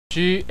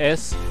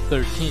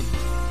GS-13.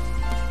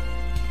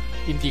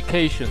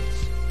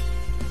 Indications: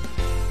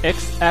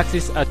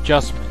 X-axis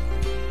adjustment,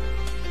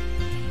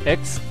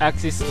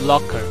 X-axis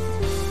locker,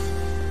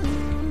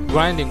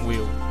 grinding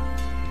wheel,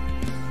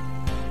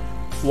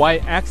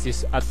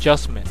 Y-axis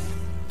adjustment,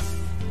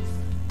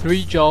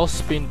 3-jaw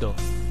spindle,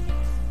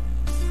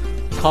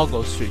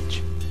 toggle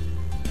switch.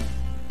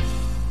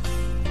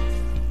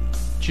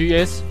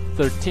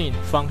 GS-13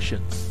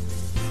 functions: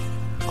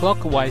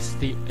 clockwise,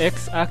 the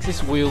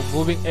X-axis wheel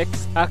moving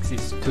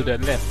X-axis to the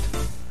left.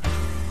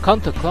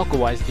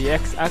 Counterclockwise, the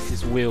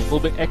X-axis wheel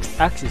moving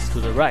X-axis to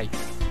the right.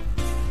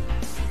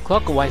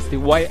 Clockwise, the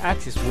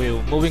Y-axis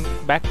wheel moving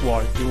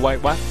backward the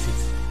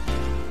Y-axis.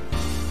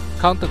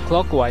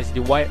 Counterclockwise,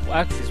 the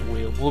Y-axis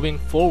wheel moving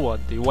forward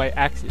the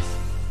Y-axis.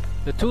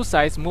 The two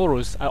sides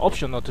motors are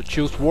optional to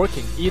choose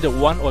working either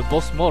one or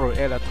both motor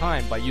at a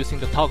time by using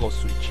the toggle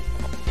switch.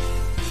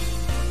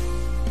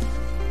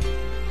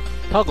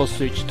 Toggle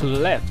switch to the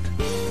left.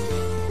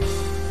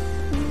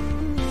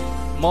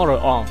 Motor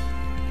on.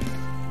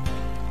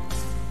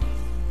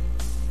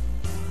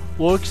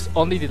 Works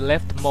only the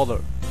left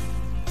motor.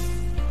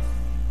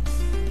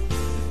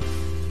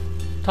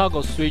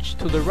 Toggle switch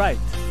to the right.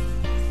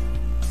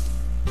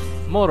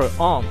 Motor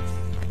on.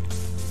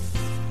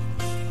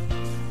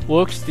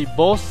 Works the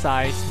both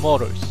sides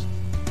motors.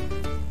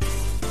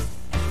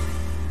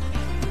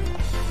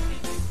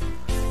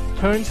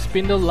 Turn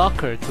spindle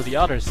locker to the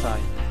other side.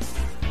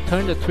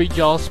 Turn the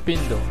 3-jaw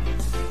spindle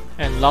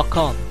and lock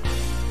on.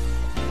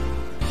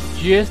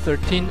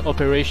 GS-13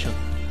 operation.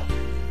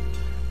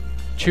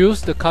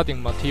 Choose the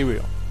cutting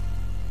material.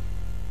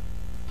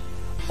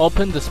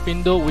 Open the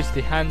spindle with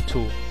the hand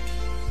tool.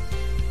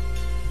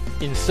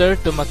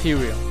 Insert the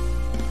material.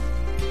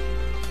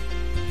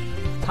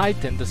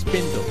 Tighten the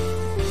spindle.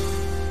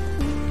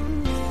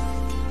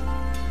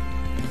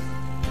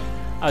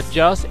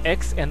 Adjust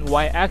X and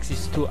Y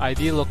axis to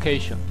ideal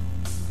location.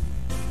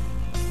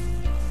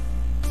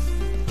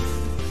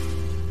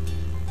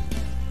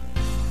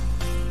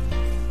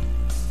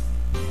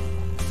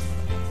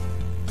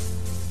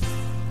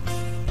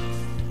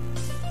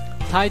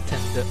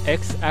 Tighten the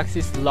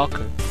X-axis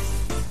locker.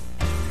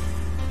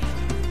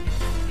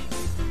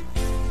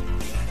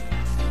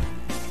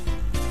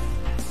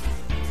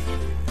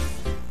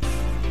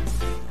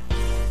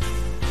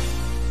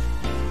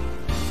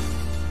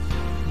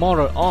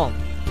 Motor on.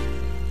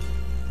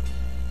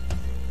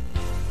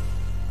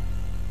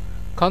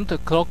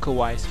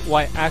 Counterclockwise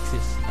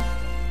Y-axis.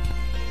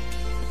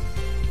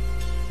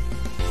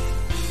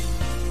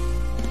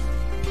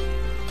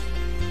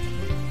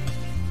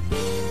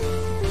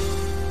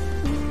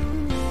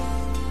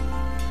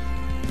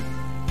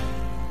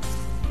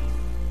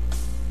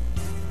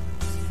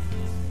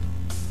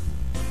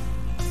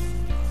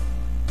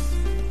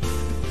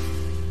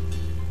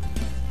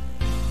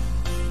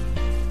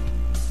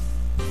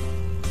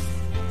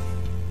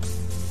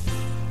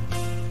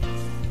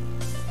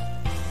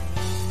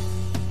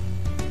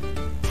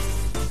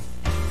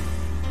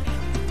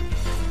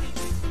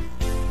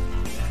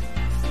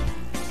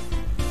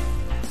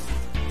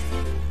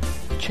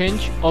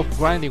 Change of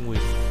grinding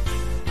wheel.